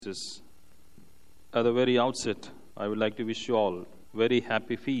Jesus, at the very outset, I would like to wish you all very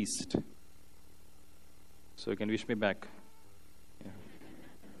happy feast. So you can wish me back. Yeah.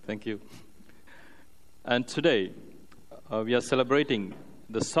 Thank you. And today, we are celebrating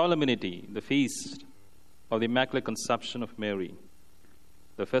the solemnity, the feast of the Immaculate Conception of Mary.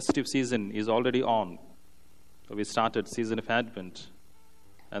 The festive season is already on. We started season of Advent,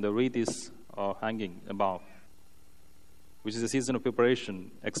 and the wreath is hanging above, which is a season of preparation,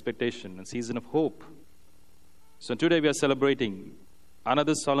 expectation, and season of hope. So today we are celebrating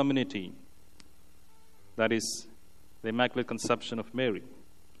another solemnity, that is the Immaculate Conception of Mary.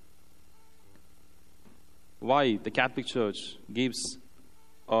 Why the Catholic Church gives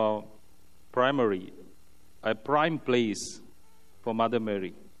a prime place for Mother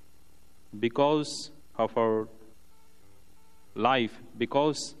Mary? Because of her life,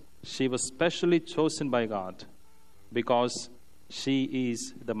 because she was specially chosen by God, because she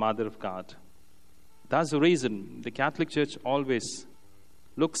is the Mother of God. That's the reason the Catholic Church always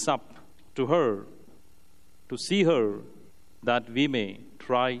looks up to her, to see her, that we may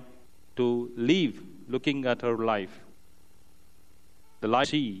try to live looking at her life. The life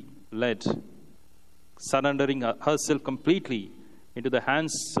she led, surrendering herself completely into the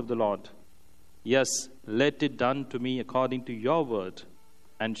hands of the Lord. Yes, let it done to me according to your word.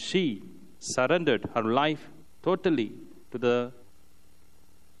 And she surrendered her life totally to the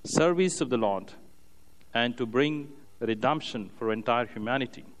service of the Lord and to bring redemption for entire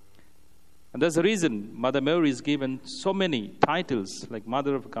humanity. And that's the reason Mother Mary is given so many titles like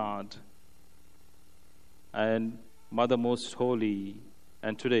Mother of God and Mother Most Holy,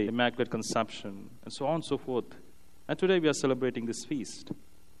 and today Immaculate Conception, and so on and so forth. And today we are celebrating this feast.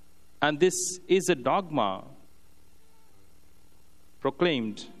 And this is a dogma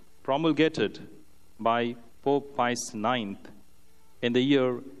promulgated by Pope Pius IX in the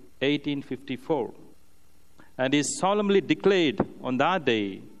year 1854, and is solemnly declared on that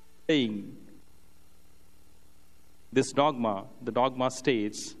day, saying, this dogma, the dogma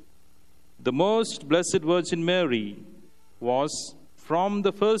states, the Most Blessed Virgin Mary was, from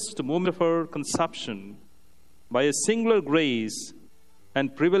the first moment of her conception, by a singular grace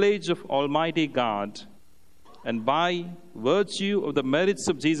and privilege of Almighty God, and by virtue of the merits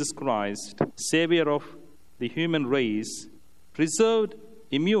of Jesus Christ, Savior of the human race, preserved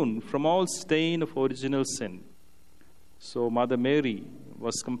immune from all stain of original sin. So Mother Mary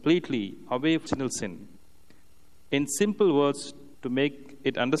was completely away from original sin. In simple words, to make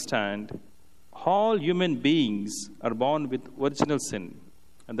it understand, all human beings are born with original sin.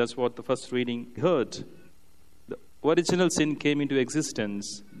 And that's what the first reading heard. The original sin came into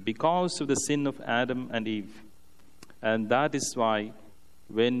existence because of the sin of Adam and Eve. And that is why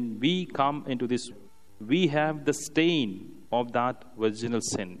when we come into this, we have the stain of that original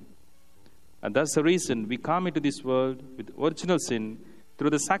sin. And that's the reason we come into this world with original sin.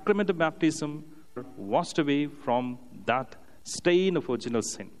 Through the sacrament of baptism, washed away from that stain of original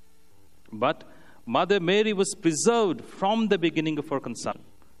sin. But Mother Mary was preserved from the beginning of her conception.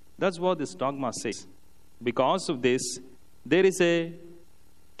 That's what this dogma says. Because of this, there is a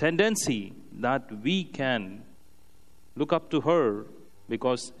tendency that we look up to her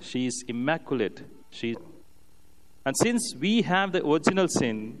because she is immaculate. And since we have the original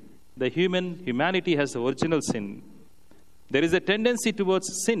sin, the humanity has the original sin, there is a tendency towards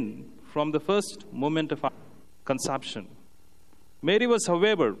sin from the first moment of our conception. Mary was,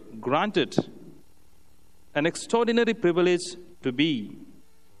 however, granted an extraordinary privilege to be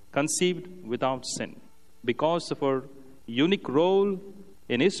conceived without sin because of her unique role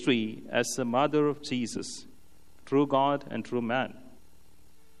in history as the mother of Jesus, true God and true man.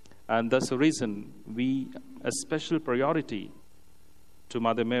 And that's the reason we a special priority to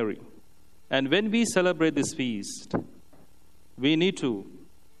Mother Mary. And when we celebrate this feast, we need to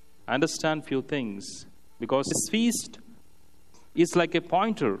understand few things, because this feast is like a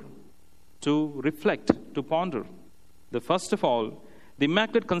pointer to reflect, to ponder. The first of all, the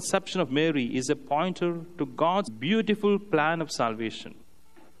Immaculate Conception of Mary is a pointer to God's beautiful plan of salvation.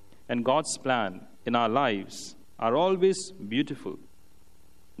 And God's plan in our lives are always beautiful,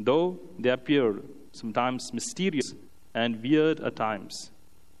 though they appear sometimes mysterious and weird at times.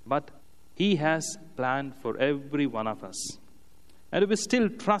 But He has planned for every one of us. And we still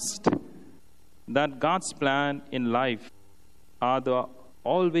trust that God's plan in life are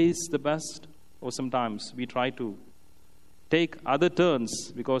always the best, or sometimes we try to take other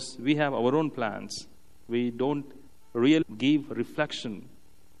turns because we have our own plans. We don't really give reflection,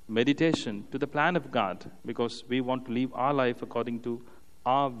 meditation to the plan of God because we want to live our life according to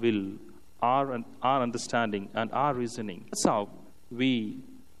our will, our understanding, and our reasoning. That's how we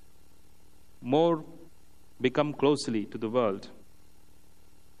more become closely to the world.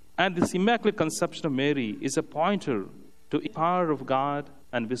 And this Immaculate Conception of Mary is a pointer to the power of God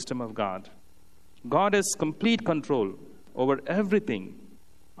and wisdom of God. God has complete control over everything,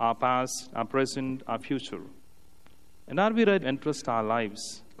 our past, our present, our future. And are we ready to entrust our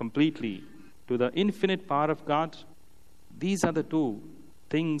lives completely to the infinite power of God? These are the two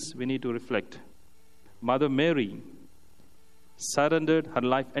things we need to reflect. Mother Mary surrendered her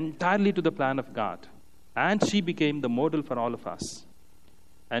life entirely to the plan of God, and she became the model for all of us.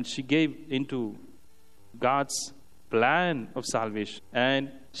 And she gave into God's plan of salvation,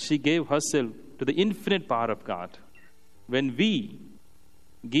 and she gave herself to the infinite power of God. When we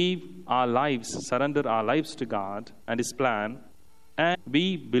give our lives, surrender our lives to God and His plan, and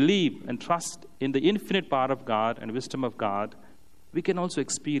we believe and trust in the infinite power of God and wisdom of God, we can also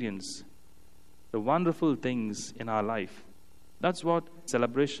experience the wonderful things in our life. That's what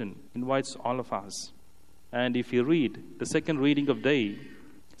celebration invites all of us. And if you read the second reading of the day,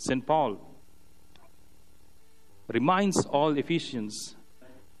 St. Paul reminds all Ephesians,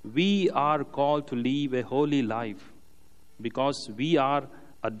 we are called to live a holy life because we are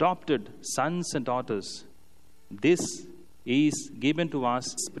adopted sons and daughters. This is given to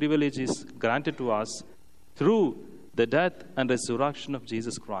us, this privilege is granted to us through the death and resurrection of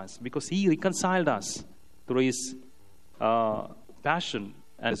Jesus Christ, because He reconciled us through His passion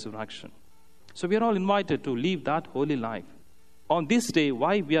and resurrection. So we are all invited to live that holy life. On this day,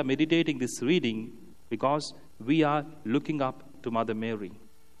 why we are meditating this reading? Because we are looking up to Mother Mary,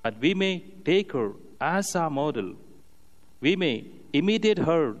 that we may take her as our model. We may imitate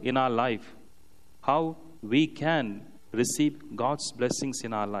her in our life, how we can receive God's blessings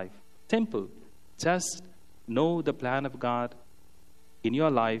in our life. Simple. Just know the plan of God in your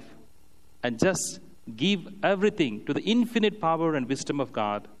life and just give everything to the infinite power and wisdom of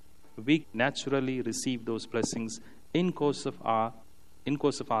God. We naturally receive those blessings in course of our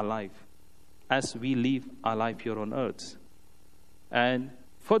life as we live our life here on earth. And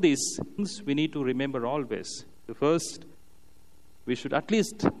for these things we need to remember always. First, we should at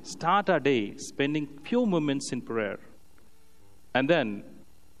least start our day spending few moments in prayer. And then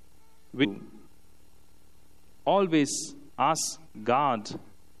we always ask God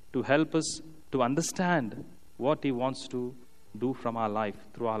to help us to understand what He wants to do from our life,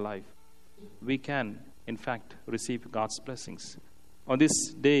 through our life. We can, in fact, receive God's blessings. On this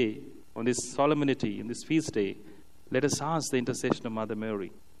day, on this solemnity, in this feast day, let us ask the intercession of Mother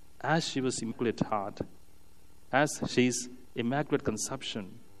Mary, as she was Immaculate Heart, as she is Immaculate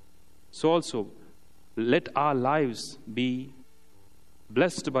Conception. So also, let our lives be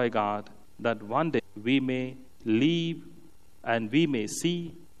blessed by God, that one day we may live and we may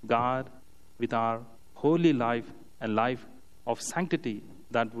see God with our holy life and life of sanctity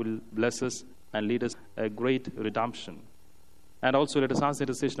that will bless us and lead us a great redemption. And also let us ask the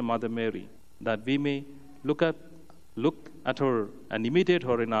intercession of Mother Mary, that we may look at her and imitate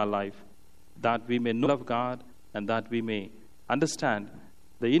her in our life, that we may know of God and that we may understand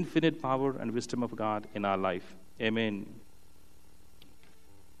the infinite power and wisdom of God in our life. Amen.